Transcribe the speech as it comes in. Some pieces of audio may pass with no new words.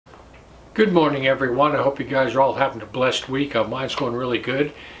Good morning, everyone. I hope you guys are all having a blessed week. Mine's going really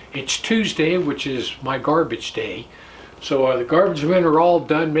good. It's Tuesday, which is my garbage day. So the garbage men are all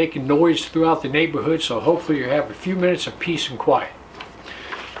done making noise throughout the neighborhood, so hopefully you have a few minutes of peace and quiet.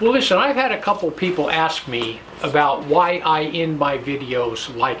 Well, listen, I've had a couple people ask me about why I end my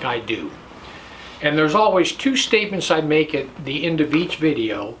videos like I do. And there's always two statements I make at the end of each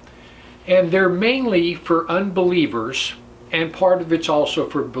video, and they're mainly for unbelievers, and part of it's also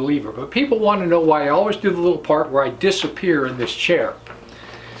for believers. But people want to know why I always do the little part where I disappear in this chair.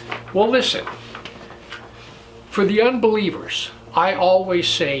 Well, listen, for the unbelievers, I always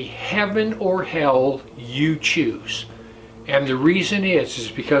say heaven or hell, you choose. And the reason is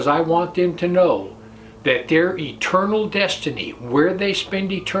because I want them to know that their eternal destiny, where they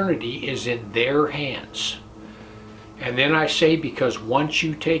spend eternity, is in their hands. And then I say, because once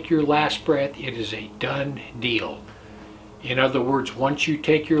you take your last breath, it is a done deal. In other words, once you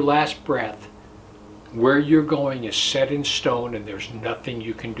take your last breath, where you're going is set in stone and there's nothing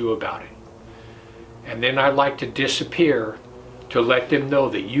you can do about it. And then I like to disappear to let them know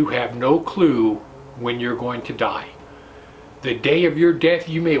that you have no clue when you're going to die. The day of your death,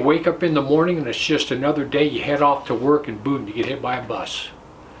 you may wake up in the morning and it's just another day. You head off to work and boom, you get hit by a bus.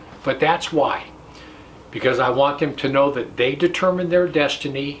 But that's why. Because I want them to know that they determine their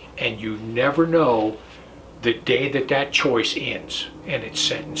destiny, and you never know the day that that choice ends and it's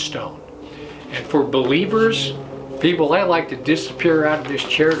set in stone. And for believers, people, I like to disappear out of this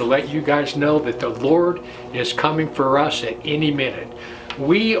chair to let you guys know that the Lord is coming for us at any minute.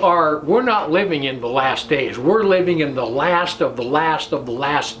 We're not living in the last days. We're living in the last of the last of the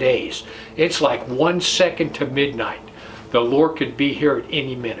last days. It's like 1 second to midnight. The Lord could be here at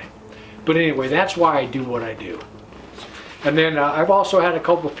any minute. But anyway, that's why I do what I do. And then I've also had a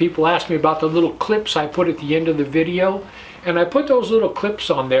couple of people ask me about the little clips I put at the end of the video. And I put those little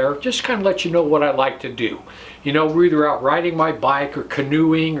clips on there just kind of let you know what I like to do. You know, we're either out riding my bike or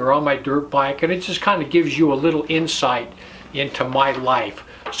canoeing or on my dirt bike, and it just kind of gives you a little insight into my life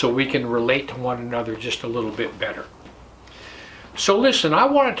so we can relate to one another just a little bit better. So listen, I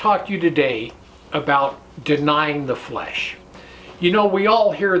want to talk to you today about denying the flesh. You know, we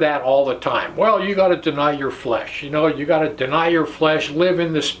all hear that all the time. Well, you got to deny your flesh. You know, you got to deny your flesh, live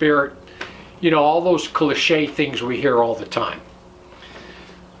in the Spirit. You know, all those cliche things we hear all the time.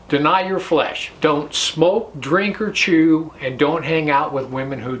 Deny your flesh. Don't smoke, drink, or chew, and don't hang out with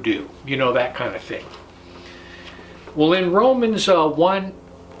women who do. You know, that kind of thing. Well, in Romans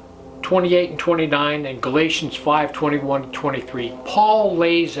 1:28 and 29 and Galatians 5:21 to 23, Paul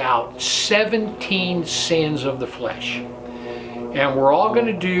lays out 17 sins of the flesh. And we're all going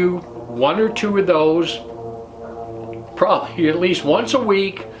to do one or two of those probably at least once a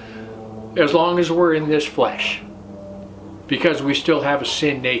week, as long as we're in this flesh, because we still have a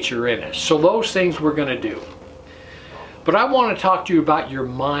sin nature in us. So those things we're going to do. But I want to talk to you about your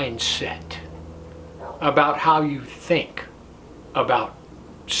mindset, about how you think about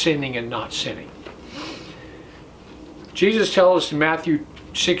sinning and not sinning. Jesus tells us in Matthew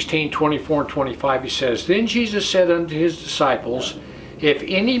 16:24 and 25, he says, "Then Jesus said unto his disciples, If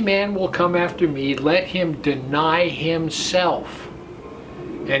any man will come after me, let him deny himself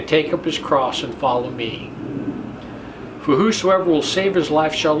and take up his cross and follow me. For whosoever will save his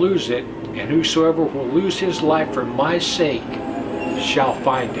life shall lose it, and whosoever will lose his life for my sake shall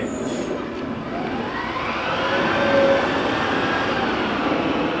find it."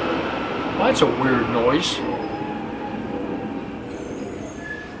 Well, that's a weird noise.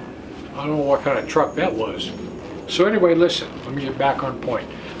 I don't know what kind of truck that was. So anyway, listen, let me get back on point.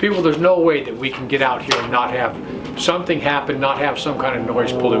 People, there's no way that we can get out here and not have something happen, not have some kind of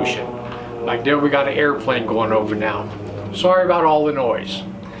noise pollution. Like there we got an airplane going over now. Sorry about all the noise.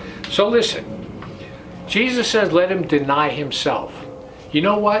 So listen, Jesus says let him deny himself. You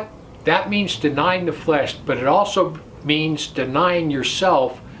know what? That means denying the flesh, but it also means denying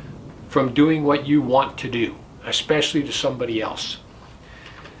yourself from doing what you want to do, especially to somebody else.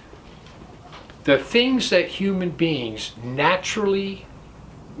 The things that human beings naturally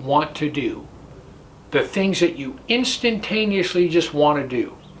want to do, the things that you instantaneously just want to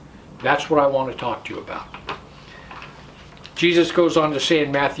do, that's what I want to talk to you about. Jesus goes on to say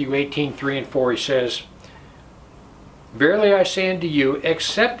in Matthew 18:3 and 4, he says, "Verily I say unto you,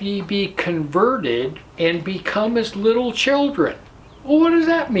 except ye be converted and become as little children." Well, what does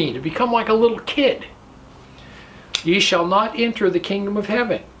that mean? To become like a little kid. "Ye shall not enter the kingdom of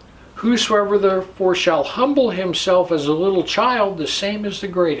heaven. Whosoever therefore shall humble himself as a little child, the same is the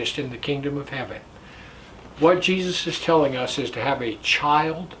greatest in the kingdom of heaven." What Jesus is telling us is to have a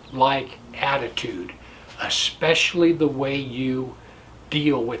childlike attitude, especially the way you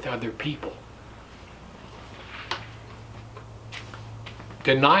deal with other people.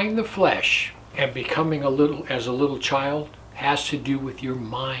 Denying the flesh and becoming as a little child has to do with your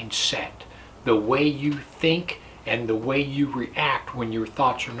mindset, the way you think and the way you react when your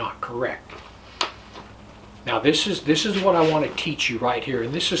thoughts are not correct. Now this is what I want to teach you right here,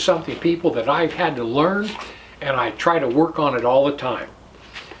 and this is something, people, that I've had to learn, and I try to work on it all the time.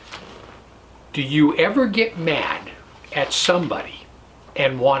 Do you ever get mad at somebody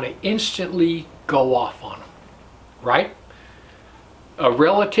and want to instantly go off on them? Right? A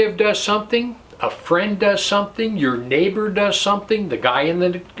relative does something, a friend does something, your neighbor does something, the guy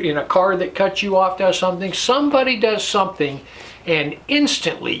in a car that cuts you off does something, somebody does something, and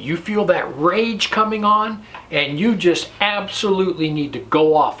instantly you feel that rage coming on, and you just absolutely need to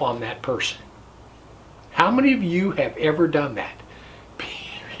go off on that person. How many of you have ever done that?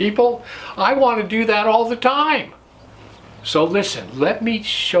 People, I want to do that all the time. So listen, let me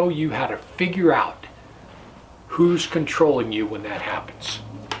show you how to figure out who's controlling you when that happens.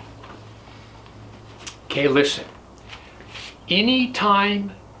 Okay, listen.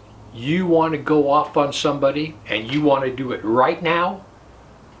 Anytime you want to go off on somebody and you want to do it right now,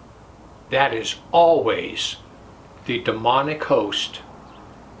 that is always the demonic host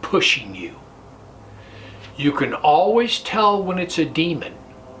pushing you. You can always tell when it's a demon,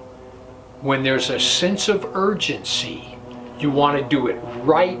 when there's a sense of urgency. You want to do it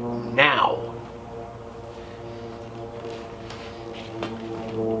right now.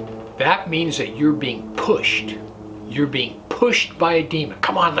 That means that you're being pushed. You're being pushed by a demon.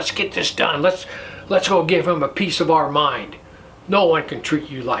 Come on, let's get this done. Let's go give him a piece of our mind. No one can treat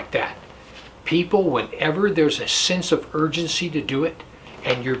you like that. People, whenever there's a sense of urgency to do it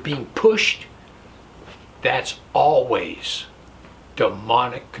and you're being pushed, that's always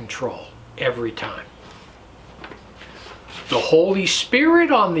demonic control, every time. The Holy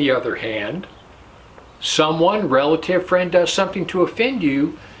Spirit, on the other hand, someone, relative, friend does something to offend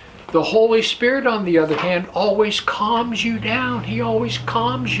you, the Holy Spirit, on the other hand, always calms you down. He always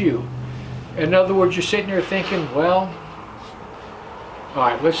calms you. In other words, you're sitting there thinking, well, all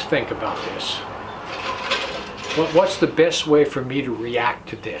right, let's think about this. What's the best way for me to react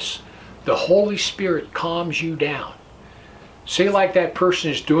to this? The Holy Spirit calms you down. Say like that person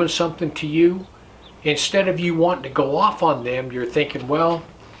is doing something to you, instead of you wanting to go off on them, you're thinking, well,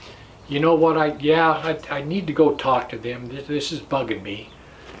 you know what, I need to go talk to them. This is bugging me.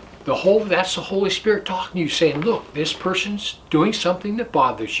 That's the Holy Spirit talking to you, saying, look, this person's doing something that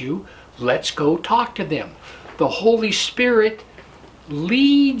bothers you. Let's go talk to them. The Holy Spirit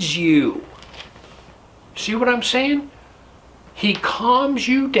leads you. See what I'm saying? He calms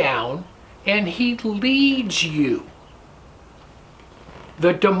you down and he leads you.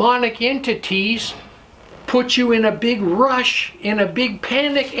 The demonic entities put you in a big rush, in a big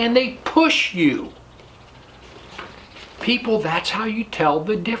panic, and they push you. People, that's how you tell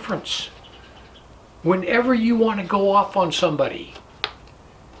the difference. Whenever you want to go off on somebody,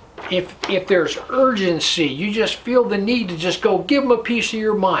 if there's urgency, you just feel the need to just go give them a piece of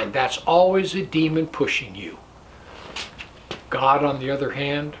your mind, that's always a demon pushing you. God, on the other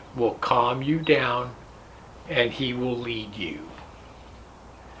hand, will calm you down and he will lead you.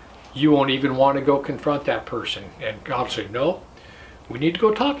 You won't even want to go confront that person. And God will say, no, we need to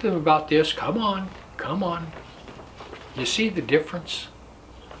go talk to them about this. Come on, come on. You see the difference?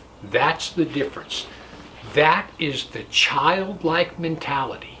 That's the difference. That is the childlike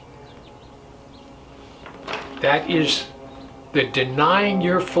mentality. That is the denying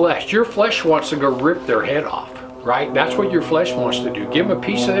your flesh. Your flesh wants to go rip their head off, right? That's what your flesh wants to do. Give them a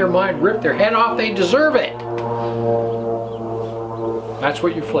piece of their mind, rip their head off. They deserve it. That's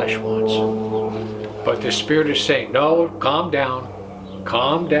what your flesh wants. But the Spirit is saying, no, calm down.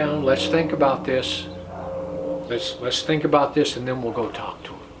 Calm down. Let's think about this. Let's think about this, and then we'll go talk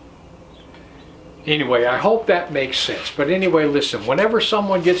to him. Anyway, I hope that makes sense. But anyway, listen, whenever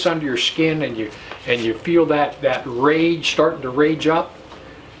someone gets under your skin and you feel that rage starting to rage up,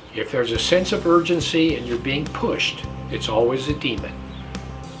 if there's a sense of urgency and you're being pushed, it's always a demon.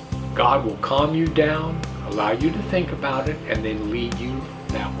 God will calm you down, allow you to think about it, and then lead you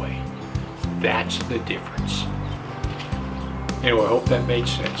that way. That's the difference. Anyway, I hope that made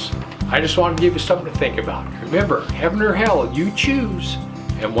sense. I just wanted to give you something to think about. Remember, heaven or hell, you choose.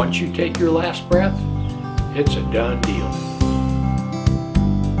 And once you take your last breath, it's a done deal.